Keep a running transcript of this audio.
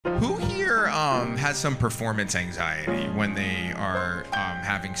Who here has some performance anxiety when they are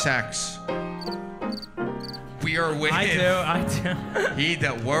having sex? We are with. I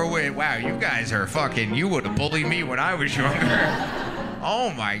do. We're with. Wow, you guys are fucking. You would have bullied me when I was younger.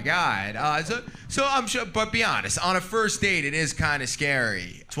 Oh my God. So I'm sure, but be honest. On a first date, it is kind of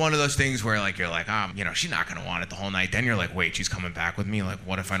scary. It's one of those things where like you're like, she's not gonna want it the whole night. Then you're like, wait, she's coming back with me. Like,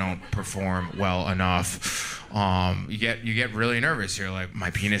 what if I don't perform well enough? You get really nervous. You're like, my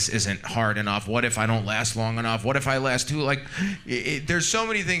penis isn't hard enough. What if I don't last long enough? What if I last too? Like, there's so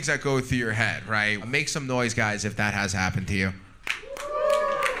many things that go through your head, right? Make some noise, guys, if that has happened to you.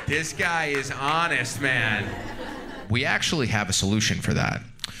 This guy is honest, man. We actually have a solution for that,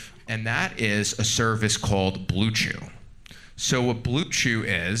 and that is a service called BlueChew. So what BlueChew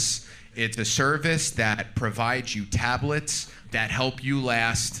is, it's a service that provides you tablets that help you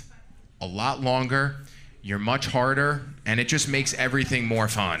last a lot longer. You're much harder, and it just makes everything more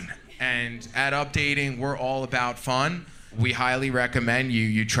fun. And at UpDating, we're all about fun. We highly recommend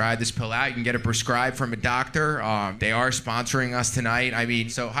you try this pill out. You can get it prescribed from a doctor. They are sponsoring us tonight. I mean,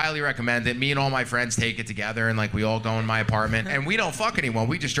 so highly recommend it. Me and all my friends take it together, and like we all go in my apartment, and we don't fuck anyone.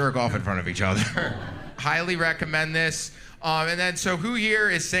 We just jerk off in front of each other. Highly recommend this. And then, so who here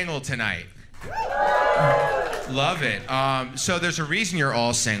is single tonight? Love it. So there's a reason you're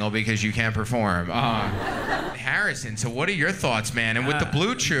all single, because you can't perform. Harrison, so what are your thoughts, man? And with the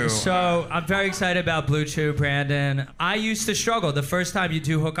BlueChew. So I'm very excited about BlueChew, Brandon. I used to struggle the first time you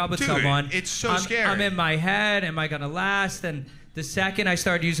do hook up with someone. It's so scary. I'm in my head, am I gonna last? And the second I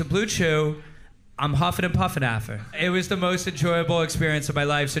started using BlueChew, I'm huffing and puffing after. It was the most enjoyable experience of my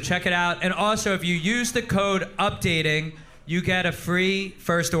life, so check it out. And also, if you use the code UpDating, you get a free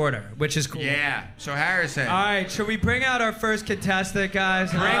first order, which is cool. Yeah. So Harrison. All right, should we bring out our first contestant, guys?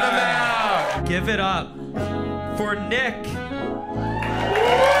 Bring them out. Give it up for Nick.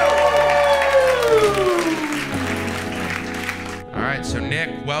 All right, so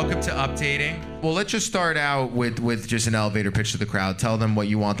Nick, welcome to UpDating. Well, let's just start out with just an elevator pitch to the crowd. Tell them what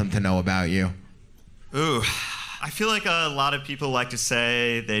you want them to know about you. Ooh, I feel like a lot of people like to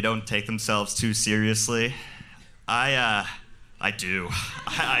say they don't take themselves too seriously. I do.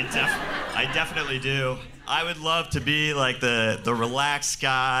 I definitely do. I would love to be like the relaxed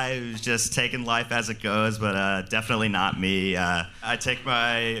guy who's just taking life as it goes, but definitely not me. I take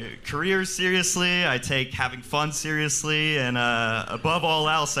my career seriously, I take having fun seriously, and above all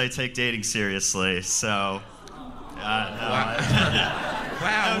else, I take dating seriously. So, Wow.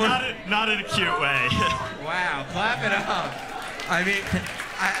 No, not in a cute way. Wow, clap it up. I mean,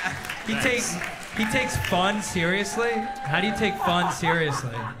 He takes fun seriously? How do you take fun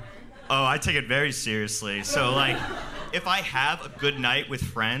seriously? Oh, I take it very seriously. So, like, if I have a good night with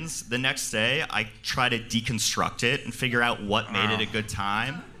friends, the next day I try to deconstruct it and figure out what made it a good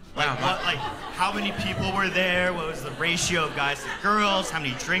time. Like, how many people were there? What was the ratio of guys to girls? How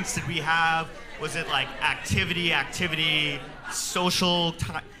many drinks did we have? Was it like activity, social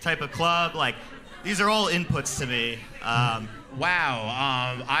type of club? Like, these are all inputs to me.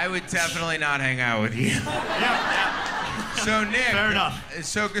 Wow, I would definitely not hang out with you. Yeah. So Nick, fair enough.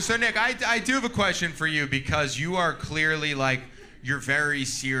 So Nick, I do have a question for you, because you are clearly like, you're very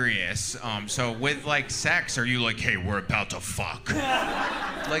serious. So with like sex, are you like, hey, we're about to fuck?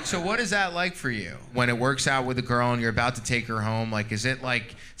 Like, so what is that like for you when it works out with a girl and you're about to take her home? Like, is it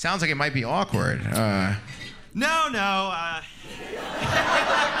like, sounds like it might be awkward. No.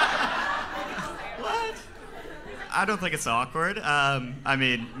 What? I don't think it's awkward. I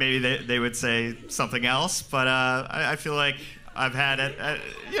mean, maybe they would say something else, but I feel like I've had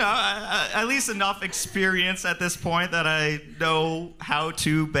at least enough experience at this point that I know how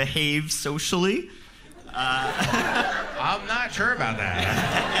to behave socially. I'm not sure about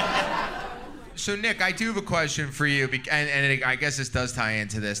that. So Nick, I do have a question for you, and I guess this does tie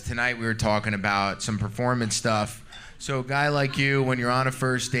into this. Tonight we were talking about some performance stuff. So a guy like you, when you're on a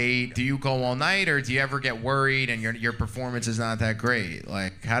first date, do you go all night, or do you ever get worried and your performance is not that great?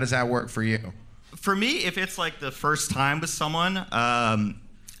 Like, how does that work for you? For me, if it's like the first time with someone,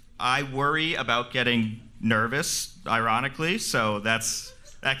 I worry about getting nervous, ironically. So that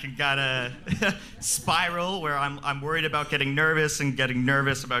can kind of spiral where I'm worried about getting nervous and getting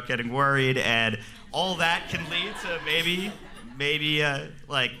nervous about getting worried, and all that can lead to maybe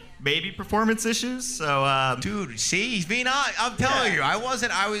performance issues. So dude, see, he's being on. I'm telling you, I was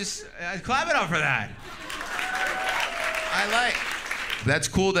clap it up for that. That's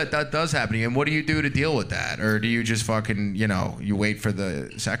cool that does happen to you. And what do you do to deal with that? Or do you just fucking, you wait for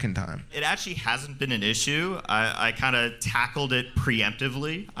the second time? It actually hasn't been an issue. I kind of tackled it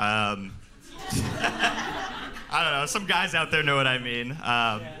preemptively. I don't know. Some guys out there know what I mean.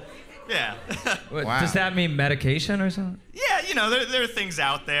 Yeah. Wow. Does that mean medication or something? Yeah, there are things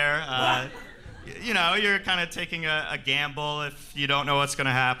out there. You're kind of taking a gamble if you don't know what's going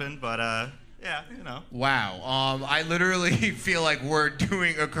to happen, but yeah. Wow. I literally feel like we're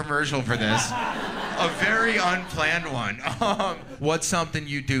doing a commercial for this. A very unplanned one. What's something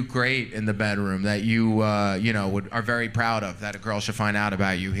you do great in the bedroom that you, are very proud of that a girl should find out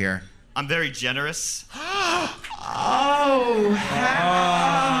about you here? I'm very generous.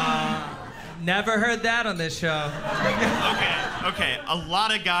 Never heard that on this show. Okay. A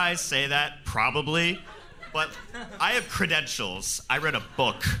lot of guys say that, probably. But I have credentials. I read a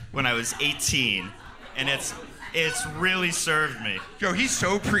book when I was 18, and it's really served me. Yo, he's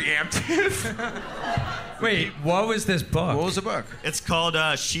so preemptive. Wait, what was this book? What was the book? It's called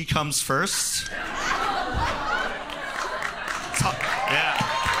She Comes First. Yeah.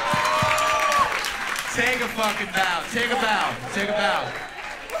 Take a fucking bow. Take a bow. Take a bow.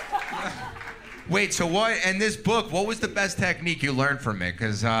 Wait, so what, in this book, what was the best technique you learned from it?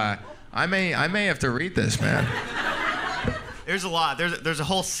 Because I may have to read this, man. There's a lot. There's a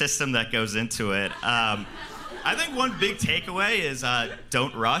whole system that goes into it. I think one big takeaway is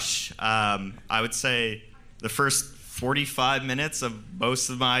don't rush. I would say the first 45 minutes of most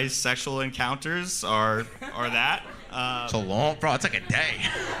of my sexual encounters are that. It's a long, bro. It's like a day.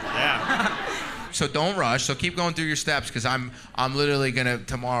 Yeah. So don't rush. So keep going through your steps, because I'm literally gonna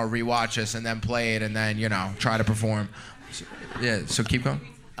tomorrow rewatch this and then play it and then try to perform. So keep going.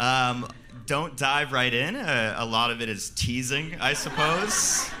 Don't dive right in. A lot of it is teasing, I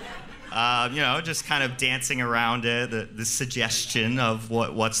suppose. Just kind of dancing around it, the suggestion of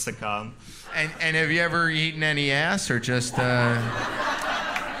what's to come. And have you ever eaten any ass or just? No,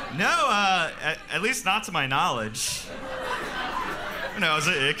 at least not to my knowledge.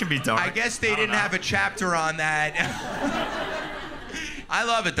 It can be dark. I guess they didn't have a chapter on that. I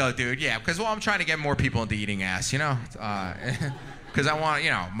love it though, dude. Yeah, because I'm trying to get more people into eating ass, because I want,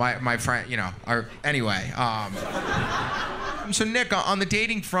 my friend, anyway. So Nick, on the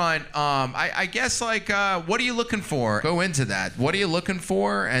dating front, I guess what are you looking for? Go into that. What are you looking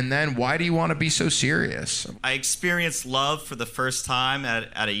for, and then why do you want to be so serious? I experienced love for the first time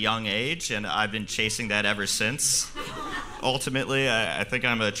at a young age, and I've been chasing that ever since. Ultimately, I think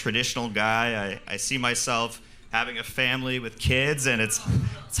I'm a traditional guy. I see myself having a family with kids, and it's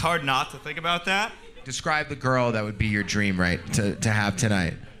hard not to think about that. Describe the girl that would be your dream, right, to have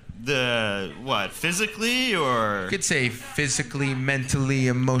tonight. The what? Physically, or? You could say physically, mentally,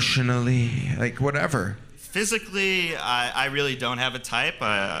 emotionally, like whatever. Physically, I really don't have a type.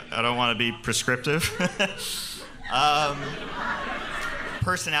 I don't want to be prescriptive.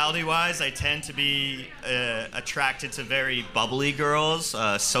 Personality-wise, I tend to be attracted to very bubbly girls,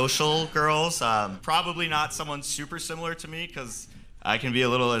 social girls. Probably not someone super similar to me, because I can be a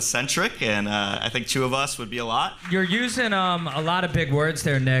little eccentric, and I think two of us would be a lot. You're using a lot of big words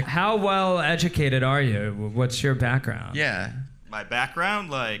there, Nick. How well educated are you? What's your background? Yeah. My background,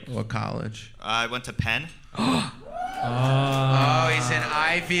 What college? I went to Penn. Oh, he's an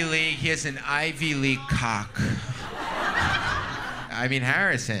Ivy League. He has an Ivy League cock. I mean,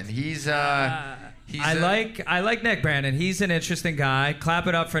 Harrison. I like Nick, Brandon. He's an interesting guy. Clap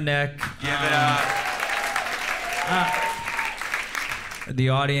it up for Nick. Give it up. The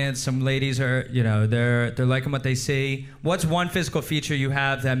audience, some ladies are, they're liking what they see. What's one physical feature you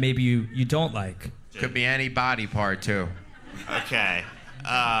have that maybe you don't like? Could be any body part too. Okay.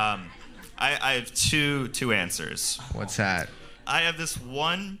 I have two answers. What's that? I have this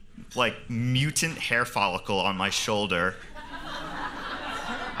one mutant hair follicle on my shoulder.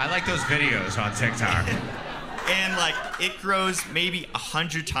 I like those videos on TikTok. And it grows maybe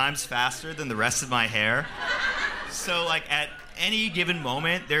 100 times faster than the rest of my hair. So at any given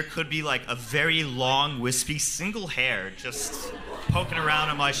moment, there could be a very long, wispy, single hair just poking around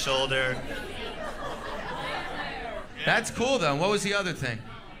on my shoulder. That's cool, though. What was the other thing?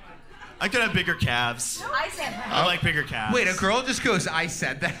 I could have bigger calves. I said that. I like bigger calves. Wait, a girl just goes, I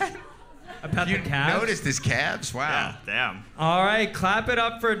said that? About you the calves? noticed his calves? Wow. Yeah, damn. All right, clap it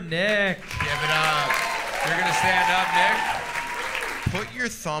up for Nick. Give it up. You're going to stand up, Nick? Put your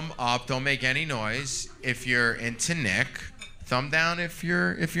thumb up. Don't make any noise if you're into Nick. Thumb down if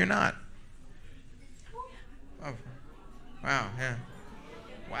you're not. Oh. Wow, yeah.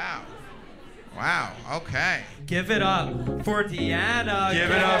 Wow. Wow, okay. Give it up for Deanna.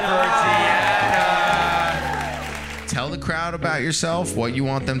 Give it up for Deanna. Tell the crowd about yourself, what you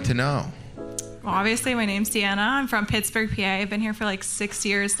want them to know. Well, obviously, my name's Deanna. I'm from Pittsburgh, PA. I've been here for 6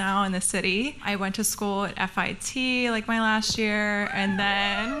 years now in the city. I went to school at FIT my last year, and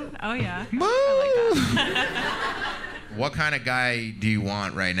then, oh yeah. Woo! I like that. What kind of guy do you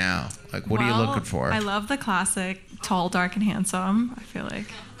want right now? Like, what are you looking for? I love the classic tall, dark, and handsome. I feel like.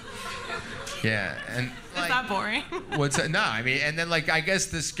 Yeah, and Is that boring? what's that? No, I mean, and then like I guess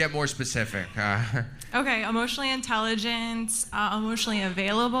this get more specific. Okay, emotionally intelligent, emotionally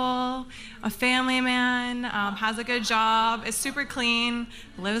available, a family man, has a good job, is super clean,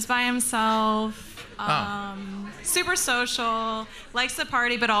 lives by himself, super social, likes to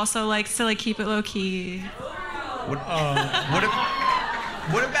party, but also likes to like keep it low key. What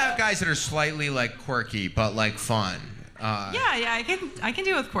about guys that are slightly like quirky but like fun? Yeah, I can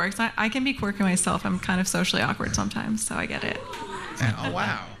deal with quirks. I can be quirky myself. I'm kind of socially awkward sometimes, so I get it. Oh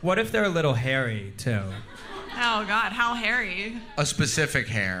wow. What if they're a little hairy too? Oh God, how hairy? A specific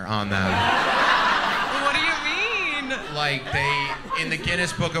hair on them. What do you mean? Like they in the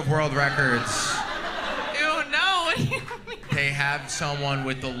Guinness Book of World Records. Ew, no. What do you mean? They have someone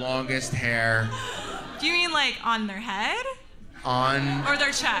with the longest hair Do you mean like on their head on or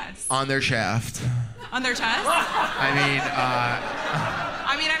their chest? on their shaft. On their chest? I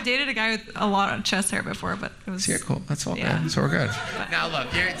mean, I've dated a guy with a lot of chest hair before, but it was. yeah, cool. That's all Yeah. good. So we're good. Now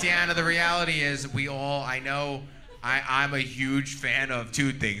look, here, Deanna, the reality is I'm a huge fan of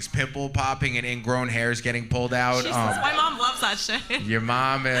two things: pimple popping and ingrown hairs getting pulled out. Jesus, my mom loves that shit. Your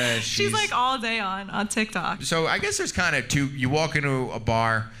mom is. She's like all day on TikTok. So I guess there's kind of two. You walk into a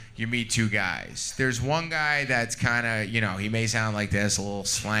bar, you meet two guys. There's one guy that's kind of, he may sound like this, a little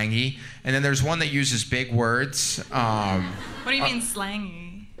slangy, and then there's one that uses big words. What do you mean slangy?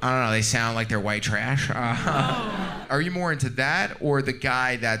 I don't know. They sound like they're white trash. Are you more into that, or the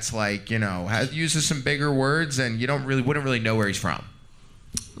guy that's like, uses some bigger words and you wouldn't really know where he's from?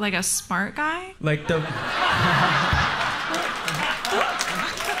 Like a smart guy? Like the.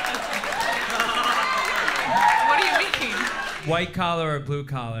 What do you mean? White collar or blue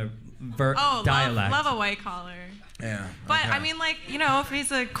collar dialect. Love a white collar. Yeah. But okay. I mean, like, if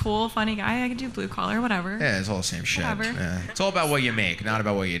he's a cool, funny guy, I can do blue collar, whatever. Yeah, it's all the same shit. Whatever. Yeah. It's all about what you make, not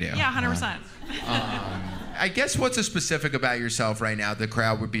about what you do. Yeah, 100%. I guess what's a specific about yourself right now the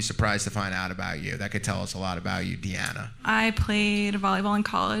crowd would be surprised to find out about you? That could tell us a lot about you, Deanna. I played volleyball in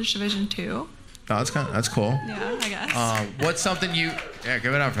college, Division II. Oh, that's cool. Yeah, I guess. What's something you... Yeah,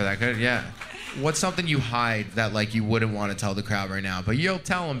 give it up for that. Good, yeah. What's something you hide that like you wouldn't want to tell the crowd right now, but you'll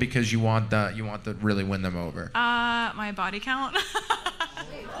tell them because you want to really win them over? My body count.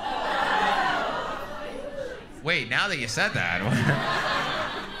 Wait, now that you said that,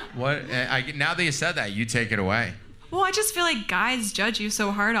 now that you said that, you take it away. Well, I just feel like guys judge you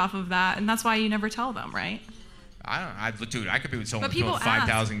so hard off of that, and that's why you never tell them, right? I could be with someone But people with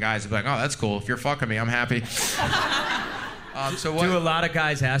 5,000 guys and be like, oh, that's cool. If you're fucking me, I'm happy. So what? Do a lot of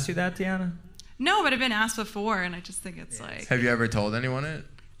guys ask you that, Deanna? No, but I've been asked before, and I just think it's like... Have you ever told anyone it?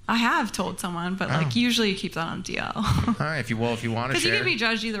 I have told someone, but like usually you keep that on DL. All right, if you want to share. Because you can be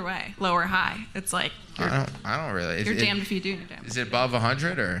judged either way, low or high. It's like... I don't really. You're damned if you do, you're damned. Is it above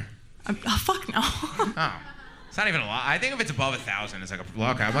 100 or? Oh, fuck no. Oh. It's not even a lot. I think if it's above 1,000, it's like a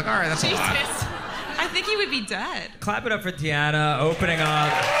block. I'm like, all right, that's a lot. Jesus. I think he would be dead. Clap it up for Deanna, opening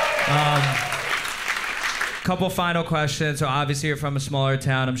up. Couple final questions. So obviously you're from a smaller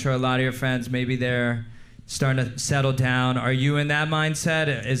town. I'm sure a lot of your friends, maybe they're starting to settle down. Are you in that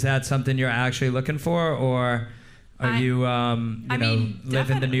mindset? Is that something you're actually looking for? Or are you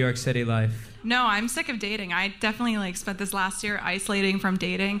living the New York City life? No, I'm sick of dating. I definitely spent this last year isolating from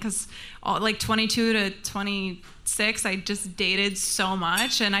dating because 22 to 26, I just dated so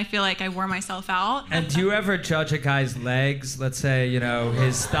much and I feel like I wore myself out. And do you ever judge a guy's legs? Let's say,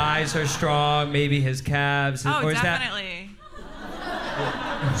 his thighs are strong, maybe his calves. Oh, or is definitely.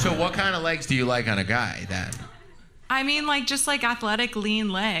 So what kind of legs do you like on a guy then? I mean, just athletic, lean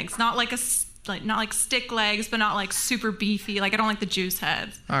legs. Not like stick legs, but not super beefy. I don't like the juice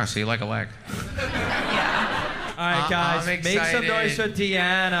heads. Oh, so you like a leg. Yeah. All right, guys, make some noise for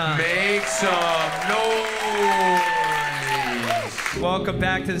Deanna. Make some noise. Welcome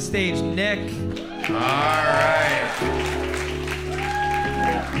back to the stage, Nick. All right.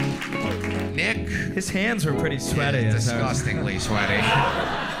 Nick. His hands were pretty sweaty. Yeah, disgustingly sweaty.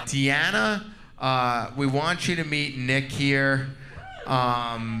 Deanna, we want you to meet Nick here.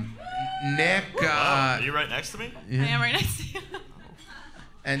 Nick. Are you right next to me? Yeah. I am right next to you.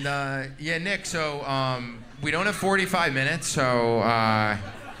 And Nick. So we don't have 45 minutes, so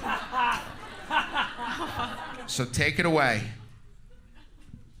so take it away.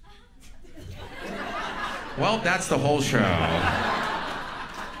 Well, that's the whole show.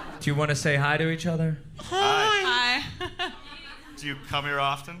 Do you want to say hi to each other? Hi. Do you come here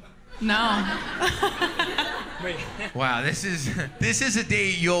often? No. Wait. Wow, this is a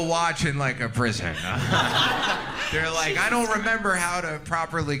date you'll watch in a prison. They're like, I don't remember how to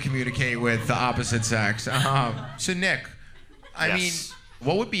properly communicate with the opposite sex. So Nick, I mean,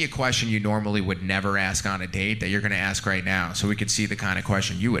 what would be a question you normally would never ask on a date that you're going to ask right now, so we could see the kind of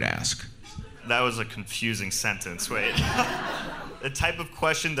question you would ask? That was a confusing sentence. Wait. The type of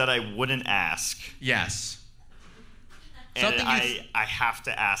question that I wouldn't ask. Yes. And I have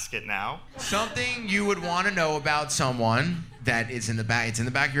to ask it now. Something you would want to know about someone that is in the back. It's in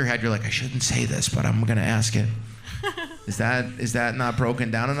the back of your head. You're like, I shouldn't say this, but I'm gonna ask it. Is that not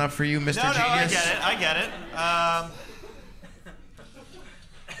broken down enough for you, Mr. No, Genius? I get it. Oh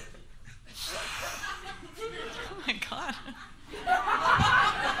my God.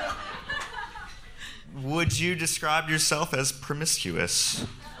 Would you describe yourself as promiscuous?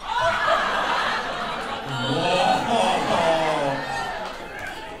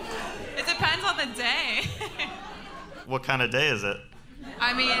 It depends on the day. What kind of day is it?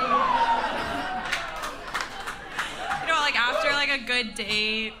 I mean, like after like a good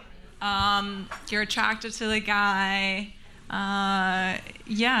date, you're attracted to the guy.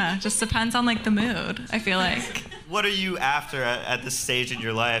 Yeah, just depends on like the mood, I feel like. What are you after at this stage in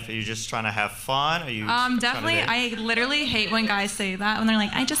your life? Are you just trying to have fun? Are you definitely. I literally hate when guys say that when they're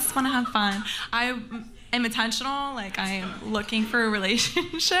like, I just want to have fun. I am intentional. Like I am looking for a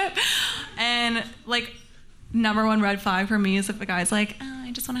relationship, and like number one red flag for me is if a guy's like, oh,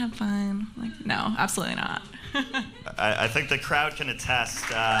 I just want to have fun. Like no, absolutely not. I think the crowd can attest.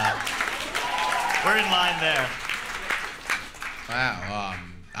 We're in line there. Wow.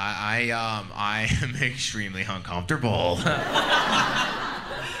 I am extremely uncomfortable.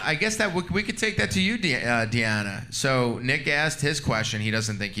 I guess that we could take that to you, Deanna. So Nick asked his question he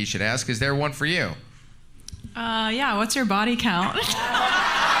doesn't think he should ask. Is there one for you? Yeah, what's your body count?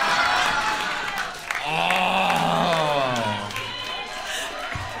 Oh.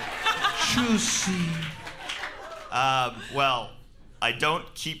 Juicy. Well, I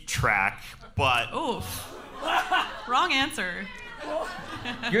don't keep track, but... Oof. Wrong answer.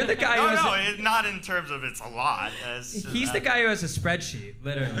 You're the guy not in terms of it's a lot. He's the guy who has a spreadsheet,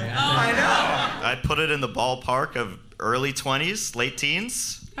 literally. I know. I'd put it in the ballpark of early 20s, late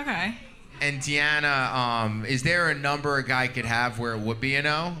teens. Okay. And Deanna, is there a number a guy could have where it would be a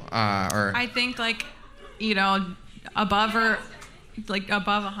no? Or I think above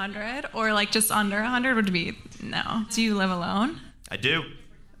 100 or like just under 100 would be no. Do you live alone? I do.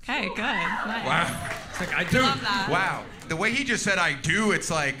 Okay, good. Nice. Wow. It's like, I do. Love that. Wow. The way he just said I do, it's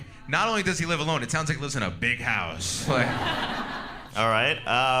like not only does he live alone, it sounds like he lives in a big house. Like, all right.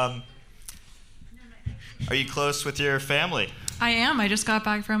 Are you close with your family? I am. I just got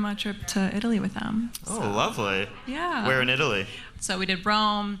back from a trip to Italy with them. Oh, lovely. Yeah. Where in Italy? So we did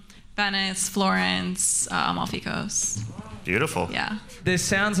Rome, Venice, Florence, Amalfi Coast. Beautiful. Yeah. This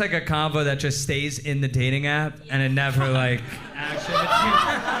sounds like a convo that just stays in the dating app and it never like actually.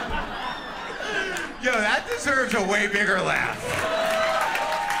 yo, that deserves a way bigger laugh.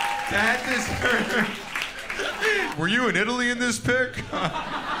 That deserves. Were you in Italy in this pic?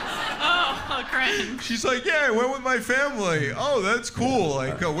 Oh, cringe. She's like, yeah, I went with my family. Oh, that's cool.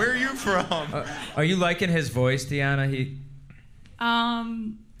 Like, where are you from? Are you liking his voice, Deanna?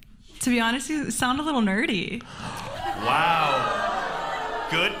 To be honest, you sound a little nerdy. Wow.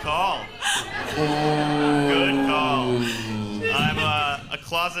 Good call. Good call. I'm a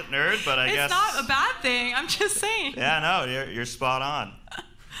closet nerd, but I guess... It's not a bad thing. I'm just saying. Yeah, no, you're spot on.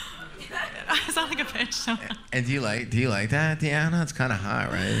 I sound like a bitch. So. And do you like that, Deanna? It's kind of hot,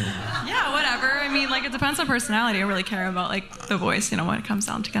 right? Yeah, whatever. I mean, like, it depends on personality. I really care about, like, the voice, when it comes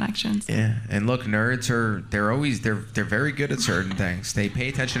down to connections. Yeah, and look, nerds they're very good at certain things. They pay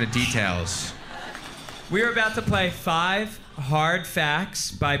attention to details. We are about to play 5 Hard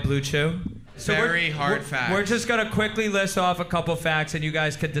Facts by BlueChew. So Very hard facts. We're just going to quickly list off a couple facts and you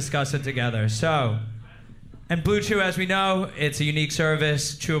guys could discuss it together. So, and BlueChew, as we know, it's a unique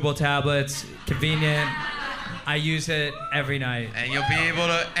service, chewable tablets, convenient. I use it every night. And you'll be able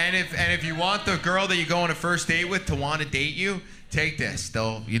to, and if you want the girl that you go on a first date with to want to date you, take this.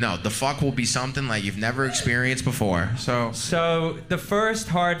 The fuck will be something like you've never experienced before. So the first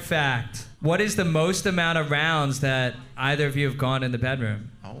hard fact, what is the most amount of rounds that either of you have gone in the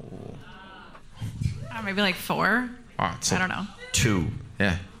bedroom? Oh. Maybe like 4. Oh, I don't know. 2.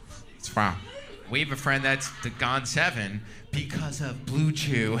 Yeah. It's wow. We have a friend that's gone 7 because of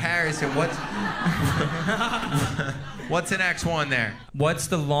BlueChew. Harrison, what's the next one there? What's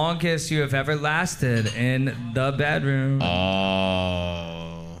the longest you have ever lasted in the bedroom?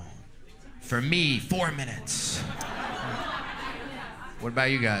 Oh. For me, 4 minutes. What about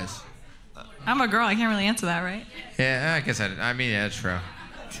you guys? I'm a girl. I can't really answer that, right? Yeah, I guess yeah, that's true.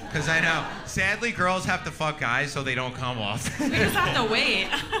 Because I know, sadly, girls have to fuck guys so they don't come often. We just have to wait.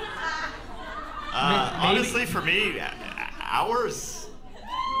 Honestly, for me, hours.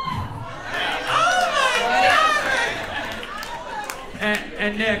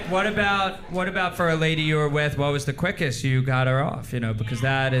 And Nick, what about for a lady you were with? What was the quickest you got her off? You know, because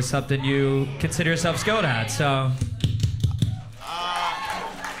that is something you consider yourself skilled at. So.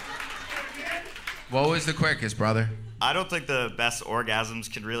 What was the quickest, brother? I don't think the best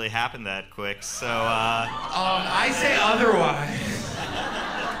orgasms can really happen that quick. So. I say otherwise.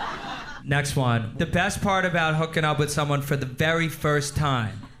 Next one. The best part about hooking up with someone for the very first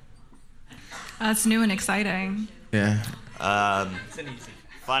time. That's new and exciting. Yeah.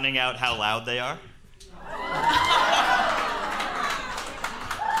 Finding out how loud they are.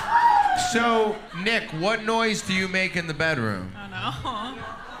 So, Nick, what noise do you make in the bedroom? Oh no.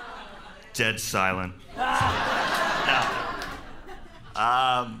 Dead silent. No.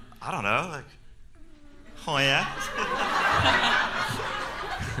 I don't know. Like, oh yeah.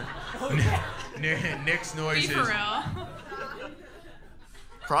 Nick's noise Be is... for real.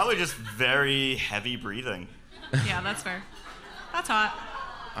 Probably just very heavy breathing. Yeah, that's fair. That's hot.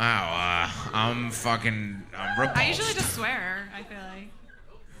 Wow, I'm repulsed. I usually just swear, I feel like.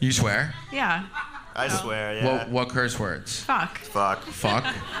 You swear? Yeah. I swear, yeah. What curse words? Fuck. Fuck. Fuck?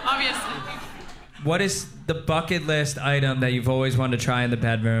 Obviously. What is the bucket list item that you've always wanted to try in the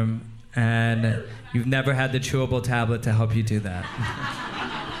bedroom and you've never had the chewable tablet to help you do that?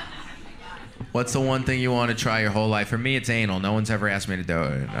 What's the one thing you want to try your whole life? For me, it's anal. No one's ever asked me to do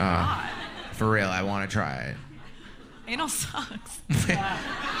it. For real, I want to try it. Anal sucks.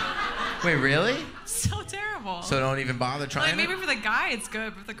 Wait, really? So terrible. So don't even bother trying like, maybe it? for the guy it's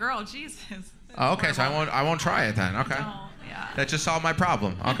good, but for the girl, Jesus. Oh, okay, so I won't try it then. Okay. No, yeah. That just solved my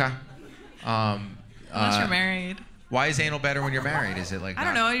problem. Okay. Unless you're married. Why is anal better when you're married? Is it like I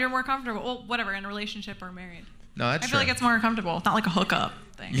don't know, you're more comfortable. Well, whatever, in a relationship or married. No, that's I true. feel like it's more comfortable. It's not like a hookup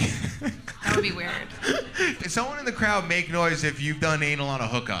thing. That would be weird. Did someone in the crowd make noise if you've done anal on a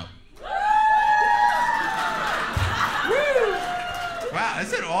hookup? Wow,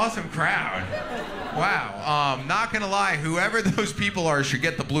 this is an awesome crowd. Wow. Not gonna lie, whoever those people are should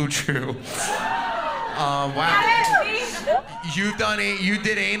get the BlueChew. Wow. You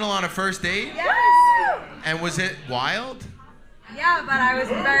did anal on a first date? Yes. And was it wild? Yeah, but I was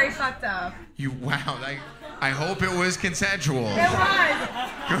very fucked up. Wow. I hope it was consensual. It was.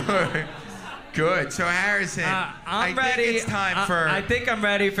 Good. Good. So Harrison, I'm I ready. think it's time for. I think I'm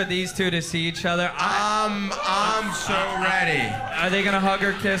ready for these two to see each other. I'm so ready. Are they gonna hug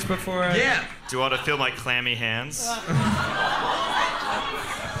or kiss before? Yeah. Do you want to feel my clammy hands?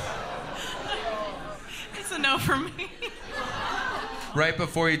 It's a no for me. Right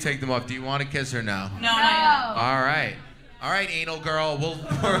before you take them off, do you want to kiss or no? No. All right. All right, anal girl. The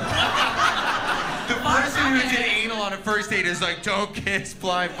person who did anal on a first date is like, don't kiss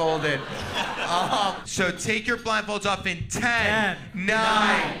blindfolded. So take your blindfolds off in 10,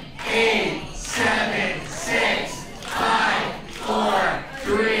 9, 8, 7, 6, 5, 4,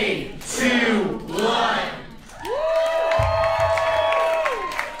 3, 2, 1.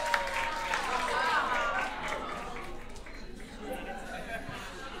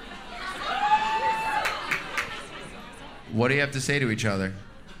 What do you have to say to each other?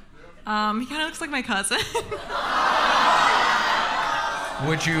 He kind of looks like my cousin.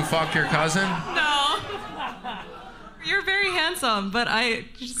 Would you fuck your cousin? No. You're very handsome, but I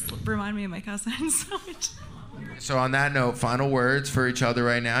just remind me of my cousin so much. So on that note, final words for each other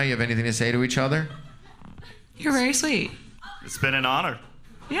right now. You have anything to say to each other? You're very sweet. It's been an honor.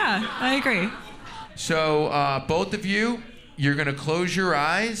 Yeah, I agree. So both of you, you're gonna close your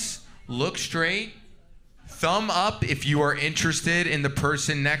eyes, look straight, thumb up if you are interested in the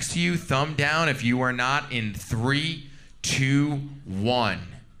person next to you, thumb down if you are not, in 3, 2, 1.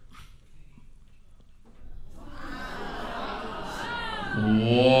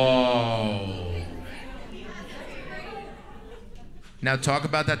 Whoa. Now talk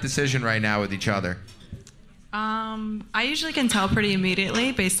about that decision right now with each other. I usually can tell pretty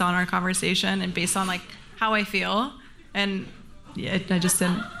immediately based on our conversation and based on like how I feel, and yeah, I just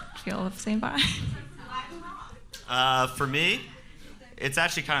didn't feel the same vibe. For me, it's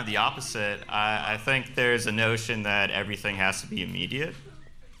actually kind of the opposite. I think there's a notion that everything has to be immediate,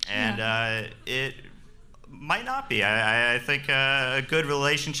 and it might not be. I think a good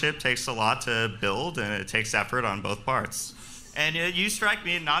relationship takes a lot to build, and it takes effort on both parts. And you strike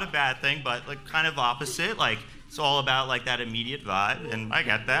me not a bad thing, but like kind of opposite. Like it's all about like that immediate vibe, and I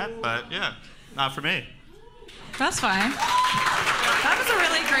get that, but yeah, not for me. That's fine. That was a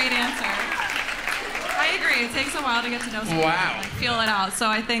really great answer. I I agree. It takes a while to get to know someone. Wow. Like, feel it out. So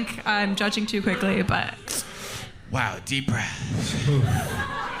I think I'm judging too quickly, but... Wow, deep breaths.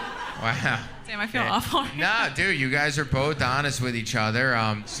 Wow. Damn, I feel awful. Nah, dude, you guys are both honest with each other.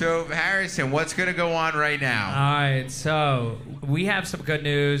 So, Harrison, what's going to go on right now? All right, so we have some good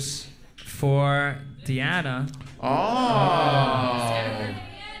news for Deanna. Oh.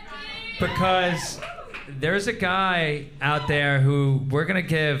 Because there's a guy out there who we're going to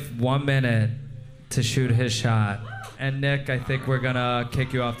give 1 minute to shoot his shot. And Nick, I think we're going to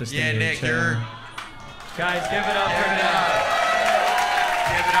kick you off the stage. Yeah, Nick, you're... Guys, give it up for Nick.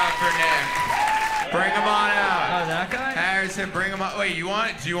 Give it up for Nick. Bring him on out. Oh, that guy? Harrison, bring him up. Wait, do you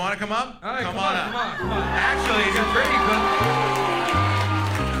want to come up? All right, come on up. Come on. Actually, he's a pretty good...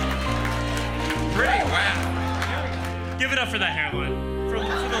 wow. Give it up for that hairline. For the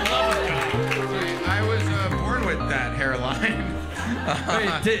love of God. I was born with that hairline.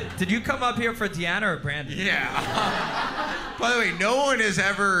 Wait, did you come up here for Deanna or Brandon? Yeah. By the way, no one has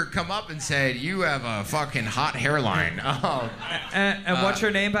ever come up and said, you have a fucking hot hairline. And what's your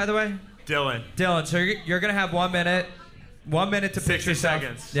name, by the way? Dylan. Dylan, so you're going to have 1 minute. 1 minute to pitch 60 yourself.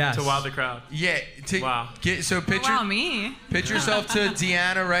 seconds Yes. to wow the crowd. Yeah. Wow. Wow, me. Pitch yourself to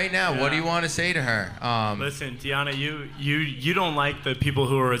Deanna right now. Yeah. What do you want to say to her? Listen, Deanna, you don't like the people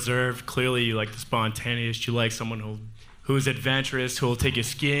who are reserved. Clearly, you like the spontaneous. You like someone who is adventurous, who will take you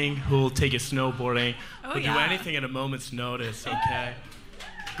skiing, who will take you snowboarding, who'll do anything at a moment's notice, okay?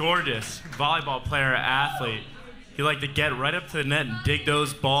 Gorgeous, volleyball player, athlete. You like to get right up to the net and dig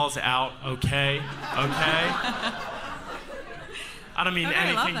those balls out, okay? Okay? I don't mean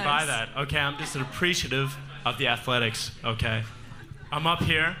anything by that, okay? I'm just appreciative of the athletics, okay? I'm up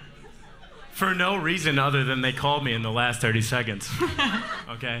here for no reason other than they called me in the last 30 seconds.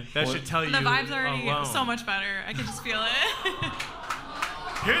 Okay? That should tell you The vibe's already alone. so much better. I can just feel it.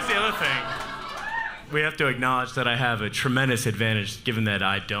 Here's the other thing. We have to acknowledge that I have a tremendous advantage given that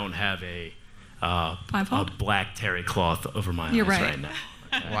I don't have a black terry cloth over my eyes right now.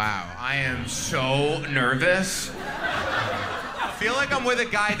 Okay? Wow, I am so nervous. I feel like I'm with a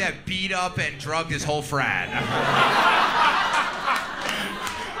guy that beat up and drugged his whole frat.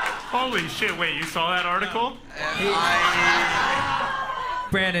 Holy shit, wait, you saw that article?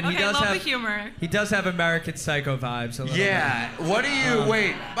 Brandon, Okay, he does love have the humor. He does have American Psycho vibes a little Yeah. What do you...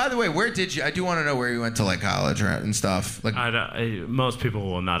 wait, by the way, where did you... I do want to know where you went to, like, college and stuff. Like, Most people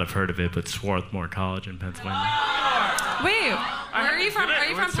will not have heard of it, but Swarthmore College in Pennsylvania. Wait, where are you from? Are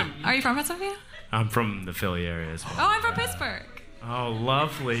you from Pennsylvania? I'm from the Philly area as well. Oh, I'm from Pittsburgh. Oh,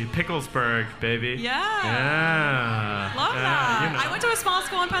 lovely. Picklesburg, baby. Yeah. Yeah. Love that. You know. I went to a small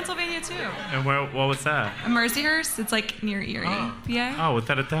school in Pennsylvania too. And what was that? Mercyhurst. It's like near Erie, PA. Oh,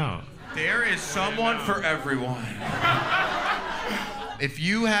 without a doubt. there is someone for everyone. If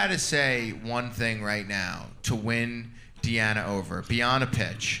you had to say one thing right now to win Deanna over, beyond a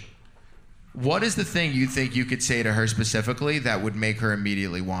pitch, what is the thing you think you could say to her specifically that would make her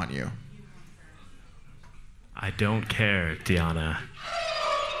immediately want you? I don't care, Deanna,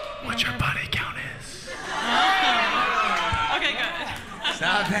 what your body count is. Okay, good.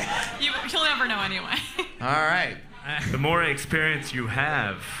 Stop it. You'll never know anyway. All right. The more experience you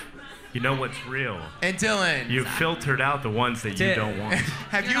have, you know what's real. And Dylan, You've filtered out the ones that you don't want.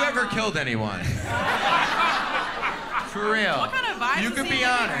 have you ever killed anyone? For real. What kind of vibes You is can he be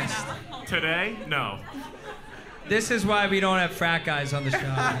giving right honest. now? Today? No. This is why we don't have frat guys on the show.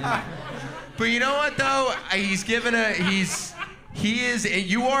 Yeah. But you know what though? He is.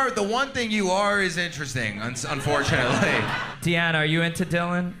 You are the one thing you are is interesting. Unfortunately. Deanna, are you into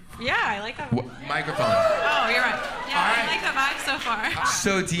Dylan? Yeah, I like that. Microphone. Oh, you're right. Yeah, All right. I like the vibe so far.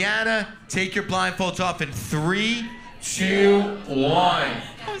 So Deanna, take your blindfolds off in 3, 2, 1.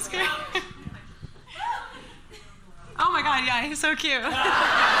 I'm scared. Oh my God, yeah, he's so cute.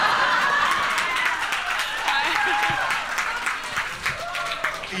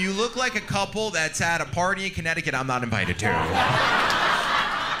 You look like a couple that's at a party in Connecticut I'm not invited to.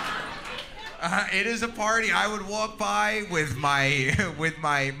 It is a party I would walk by with my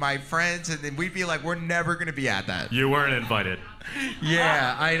friends, and then we'd be like, we're never gonna be at that. You weren't invited.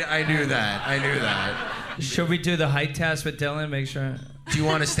 Yeah, I knew that. I knew that. Should we do the height test with Dylan? Make sure. Do you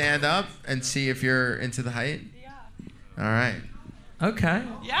want to stand up and see if you're into the height? Yeah. All right. Okay.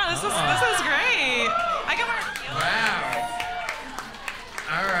 Yeah, this is great. I can wear. Wow.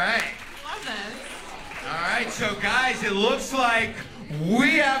 All right. Love this. All right, so guys, it looks like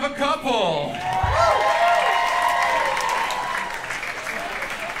we have a couple.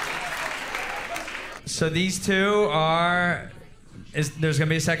 So these two are. There's gonna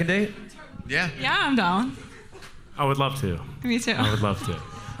be a second date? Yeah. Yeah, I'm down. I would love to. Me too. I would love to.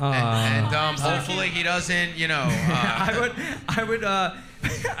 And hopefully he doesn't, you know.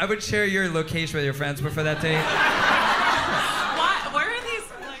 I would share your location with your friends before that date. Where are these?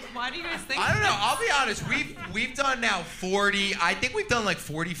 Like, why do you guys think? I don't know. I'll be honest. We've done now 40. I think we've done like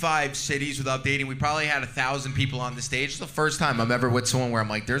 45 cities with UpDating. We probably had 1,000 people on the stage. It's the first time I'm ever with someone where I'm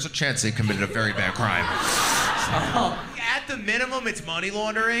like, there's a chance they committed a very bad crime. At the minimum, it's money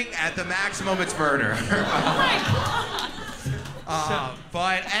laundering. At the maximum, it's murder. Oh my God.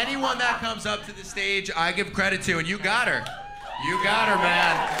 But anyone that comes up to the stage, I give credit to, and you got her. You got her,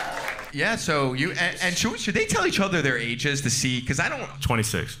 man. Yeah, so you, and should they tell each other their ages to see? Because I don't.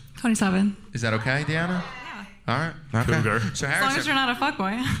 26. 27. Is that okay, Deanna? Yeah. All right. Okay. Cougar. So As long as you're not a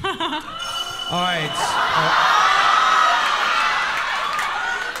fuckboy. All right.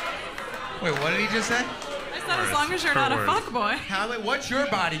 Wait, what did he just say? I said as long as you're not a fuckboy. What's your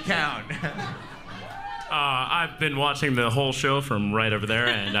body count? I've been watching the whole show from right over there,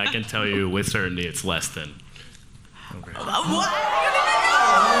 and I can tell you with certainty it's less than. Okay. What?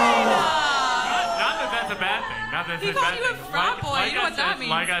 Not that that's a bad thing. Not that He that's a called bad you a thing. frat boy. You know what that means.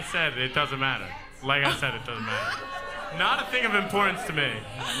 Like I said, it doesn't matter. Like I said, it doesn't matter. Not a thing of importance to me.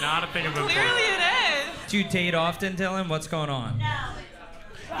 Not a thing of importance. Clearly it is. Do you date often, Dylan? What's going on? No.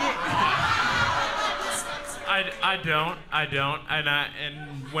 I don't,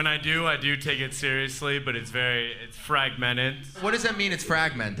 and when I do take it seriously, but it's fragmented. What does that mean? It's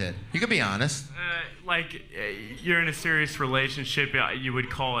fragmented. You can be honest. You're in a serious relationship. You would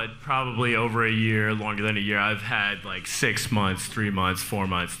call it probably over a year, longer than a year. I've had like 6 months, 3 months, 4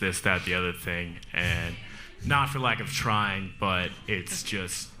 months, this, that, the other thing, and not for lack of trying, but it's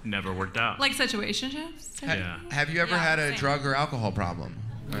just never worked out. Like situationships? Yeah. Have you ever had a drug or alcohol problem?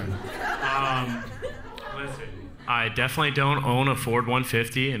 Listen, I definitely don't own a Ford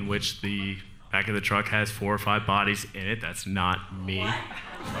 150 in which the back of the truck has 4 or 5 bodies in it. That's not me.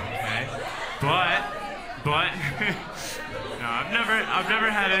 Okay. But no, I've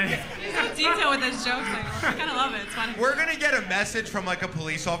never had any. He's so detailed with his jokes. I kind of love it. It's funny. We're gonna get a message from like a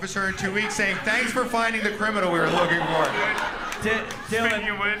police officer in 2 weeks saying, "Thanks for finding the criminal we were looking for."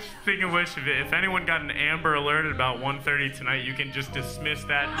 Speaking of which, if anyone got an Amber Alert at about 1:30 tonight, you can just dismiss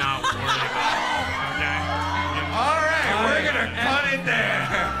that, not worry about it. Okay? All right, we're gonna cut it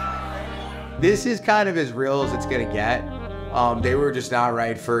there. This is kind of as real as it's gonna get. They were just not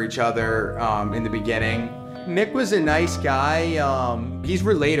right for each other in the beginning. Nick was a nice guy. He's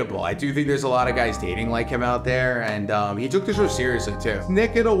relatable. I do think there's a lot of guys dating like him out there, and he took the show seriously too.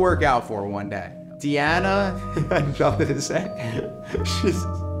 Nick, it'll work out for one day. Deanna, I have nothing to say.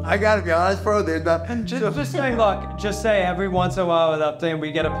 I gotta be honest, bro. There's nothing. Just say, look. Just say every once in a while with UpDating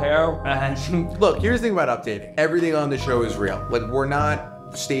we get a pair. And look, here's the thing about UpDating. Everything on the show is real. Like we're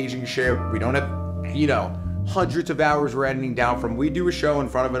not staging shit. We don't have, hundreds of hours we're editing down from. We do a show in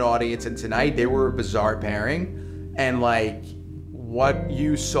front of an audience, and tonight they were a bizarre pairing, and like what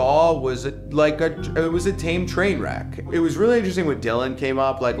you saw was it was a tame train wreck. It was really interesting when Dylan came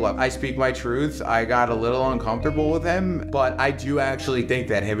up. Like, look, I speak my truth. I got a little uncomfortable with him, but I do actually think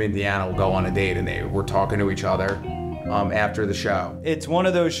that him and Deanna will go on a date, and they were talking to each other after the show. It's one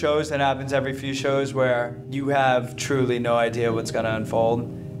of those shows that happens every few shows where you have truly no idea what's gonna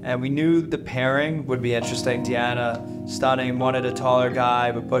unfold. And we knew the pairing would be interesting. Deanna, stunning, wanted a taller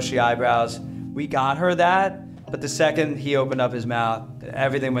guy with bushy eyebrows. We got her that, but the second he opened up his mouth,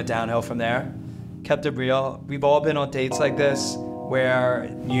 everything went downhill from there. Kept it real. We've all been on dates like this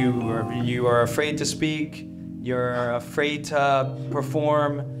where you are afraid to speak, you're afraid to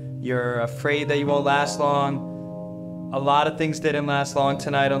perform, you're afraid that you won't last long. A lot of things didn't last long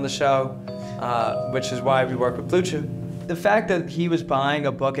tonight on the show, which is why we work with BlueChew. The fact that he was buying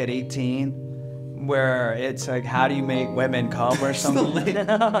a book at 18 where it's like, how do you make women come or something?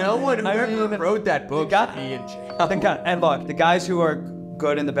 No one who ever wrote that book got me in jail. And look, the guys who are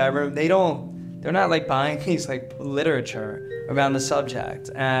good in the bedroom, they're not like buying these like literature around the subject.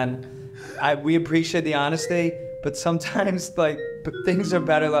 And we appreciate the honesty, but sometimes like things are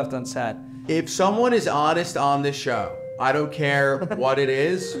better left unsaid. If someone is honest on this show, I don't care what it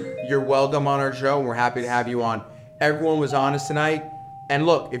is, you're welcome on our show and we're happy to have you on. Everyone was honest tonight. And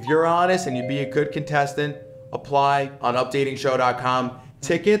look, if you're honest and you'd be a good contestant, apply on UpDatingShow.com.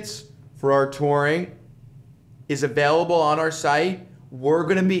 Tickets for our touring is available on our site. We're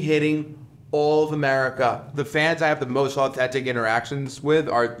going to be hitting all of America. The fans I have the most authentic interactions with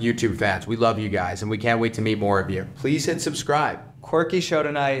are YouTube fans. We love you guys, and we can't wait to meet more of you. Please hit subscribe. Quirky show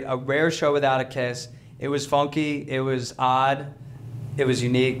tonight, a rare show without a kiss. It was funky, it was odd, it was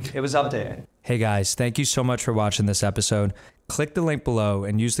unique, it was UpDating. Hey guys, thank you so much for watching this episode. Click the link below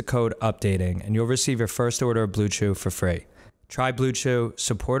and use the code UpDating, and you'll receive your first order of BlueChew for free. Try BlueChew,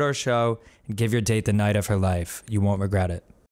 support our show, and give your date the night of her life. You won't regret it.